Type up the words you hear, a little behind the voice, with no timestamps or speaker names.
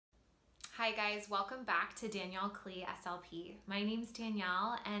Hi guys, welcome back to Danielle Klee SLP. My name's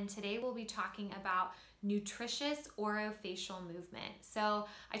Danielle and today we'll be talking about nutritious orofacial movement. So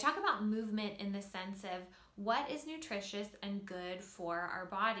I talk about movement in the sense of what is nutritious and good for our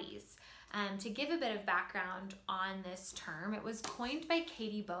bodies. To give a bit of background on this term, it was coined by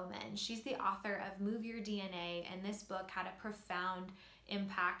Katy Bowman. She's the author of Move Your DNA, and this book had a profound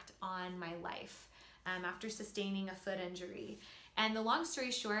impact on my life after sustaining a foot injury. And the long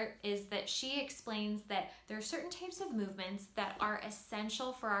story short is that she explains that there are certain types of movements that are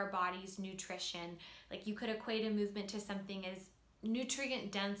essential for our body's nutrition. Like you could equate a movement to something as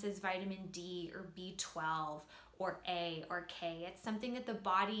nutrient dense as vitamin D or B12 or A or K. It's something that the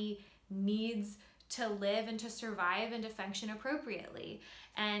body needs to live and to survive and to function appropriately.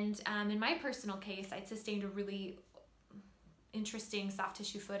 And in my personal case, I sustained a really interesting soft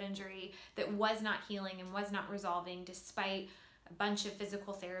tissue foot injury that was not healing and was not resolving despite a bunch of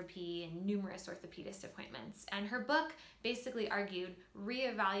physical therapy and numerous orthopedist appointments. And her book basically argued,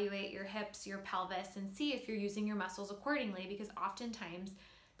 reevaluate your hips, your pelvis, and see if you're using your muscles accordingly, because oftentimes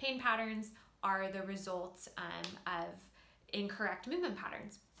pain patterns are the results of incorrect movement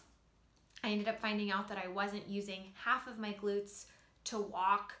patterns. I ended up finding out that I wasn't using half of my glutes to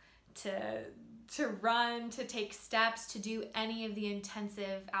walk, to run, to take steps, to do any of the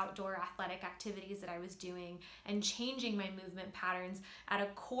intensive outdoor athletic activities that I was doing, and changing my movement patterns at a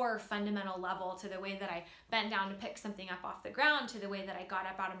core fundamental level to the way that I bent down to pick something up off the ground, to the way that I got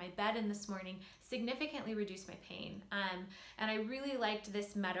up out of my bed in this morning, significantly reduced my pain. And I really liked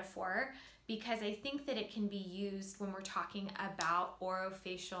this metaphor because I think that it can be used when we're talking about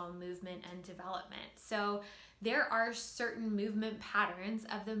orofacial movement and development. So there are certain movement patterns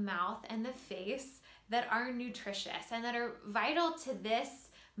of the mouth and the face that are nutritious and that are vital to this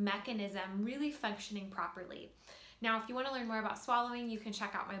mechanism really functioning properly. Now, if you want to learn more about swallowing, you can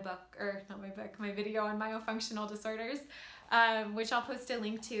check out my book, or not my book, my video on myofunctional disorders, which I'll post a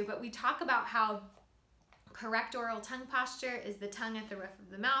link to. But we talk about how correct oral tongue posture is the tongue at the roof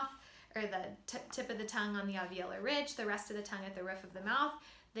of the mouth, or the tip of the tongue on the alveolar ridge, the rest of the tongue at the roof of the mouth,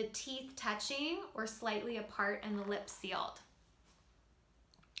 the teeth touching or slightly apart, and the lips sealed.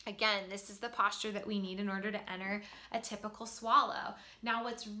 Again, this is the posture that we need in order to enter a typical swallow. Now,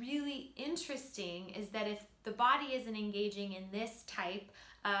 what's really interesting is that if the body isn't engaging in this type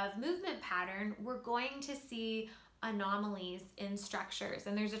of movement pattern, we're going to see anomalies in structures.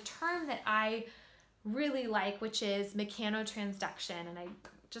 And there's a term that I really like, which is mechanotransduction, and I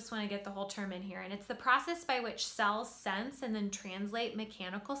just want to get the whole term in here. And it's the process by which cells sense and then translate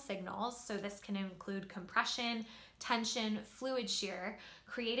mechanical signals. So this can include compression, tension, fluid shear,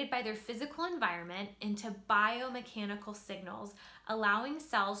 created by their physical environment into biomechanical signals, allowing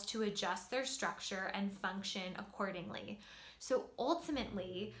cells to adjust their structure and function accordingly. So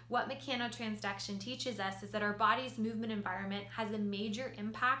ultimately, what mechanotransduction teaches us is that our body's movement environment has a major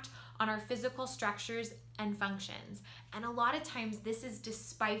impact on our physical structures and functions. And a lot of times this is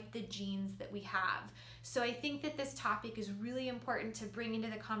despite the genes that we have. So I think that this topic is really important to bring into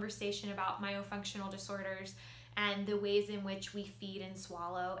the conversation about myofunctional disorders and the ways in which we feed and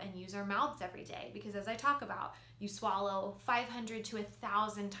swallow and use our mouths every day. Because as I talk about, you swallow 500 to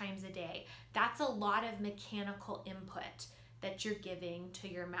 1,000 times a day. That's a lot of mechanical input that you're giving to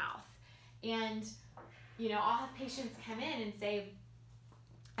your mouth. And, you know, I'll have patients come in and say,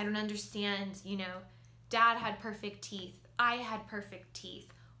 I don't understand, you know, Dad had perfect teeth, I had perfect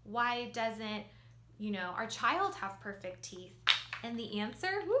teeth. Why doesn't, you know, our child have perfect teeth? And the answer,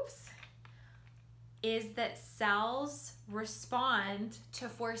 is that cells respond to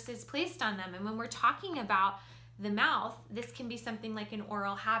forces placed on them. And when we're talking about the mouth, this can be something like an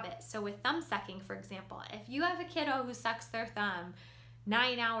oral habit. So with thumb sucking, for example, if you have a kiddo who sucks their thumb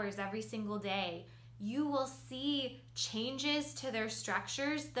 9 hours every single day, you will see changes to their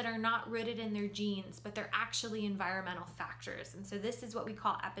structures that are not rooted in their genes, but they're actually environmental factors. And so this is what we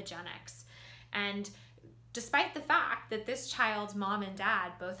call epigenetics. And despite the fact that this child's mom and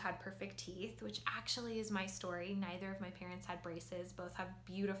dad both had perfect teeth, which actually is my story, neither of my parents had braces, both have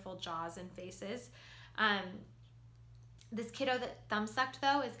beautiful jaws and faces. This kiddo that thumb sucked,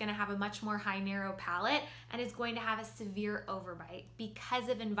 though, is going to have a much more high narrow palate and is going to have a severe overbite because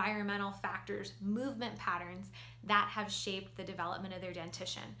of environmental factors, movement patterns that have shaped the development of their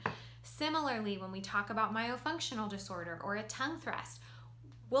dentition. Similarly, when we talk about myofunctional disorder or a tongue thrust,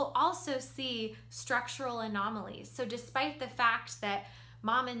 we'll also see structural anomalies. So despite the fact that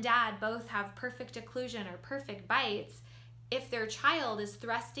mom and dad both have perfect occlusion or perfect bites, if their child is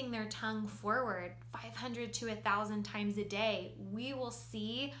thrusting their tongue forward 500 to 1,000 times a day, we will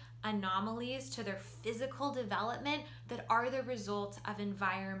see anomalies to their physical development that are the result of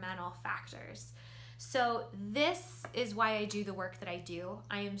environmental factors. So this is why I do the work that I do.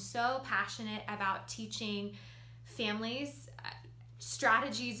 I am so passionate about teaching families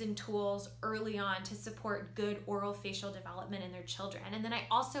strategies and tools early on to support good oral facial development in their children. And then I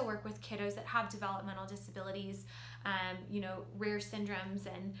also work with kiddos that have developmental disabilities, rare syndromes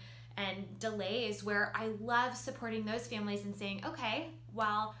and delays, where I love supporting those families and saying, okay,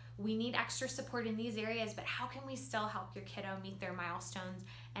 well, we need extra support in these areas, but how can we still help your kiddo meet their milestones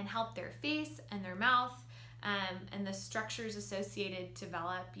and help their face and their mouth and the structures associated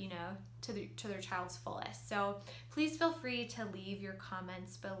develop, to their child's fullest. So please feel free to leave your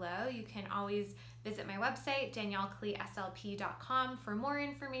comments below. You can always visit my website, daniellekleeslp.com, for more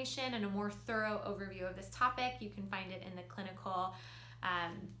information and a more thorough overview of this topic. You can find it in the clinical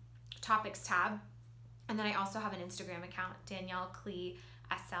topics tab. And then I also have an Instagram account,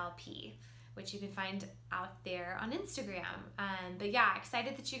 daniellekleeslp, which you can find out there on Instagram. But yeah,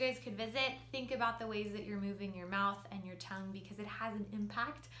 excited that you guys could visit. Think about the ways that you're moving your mouth and your tongue, because it has an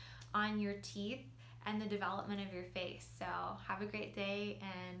impact on your teeth and the development of your face. So have a great day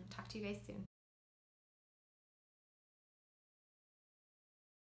and talk to you guys soon.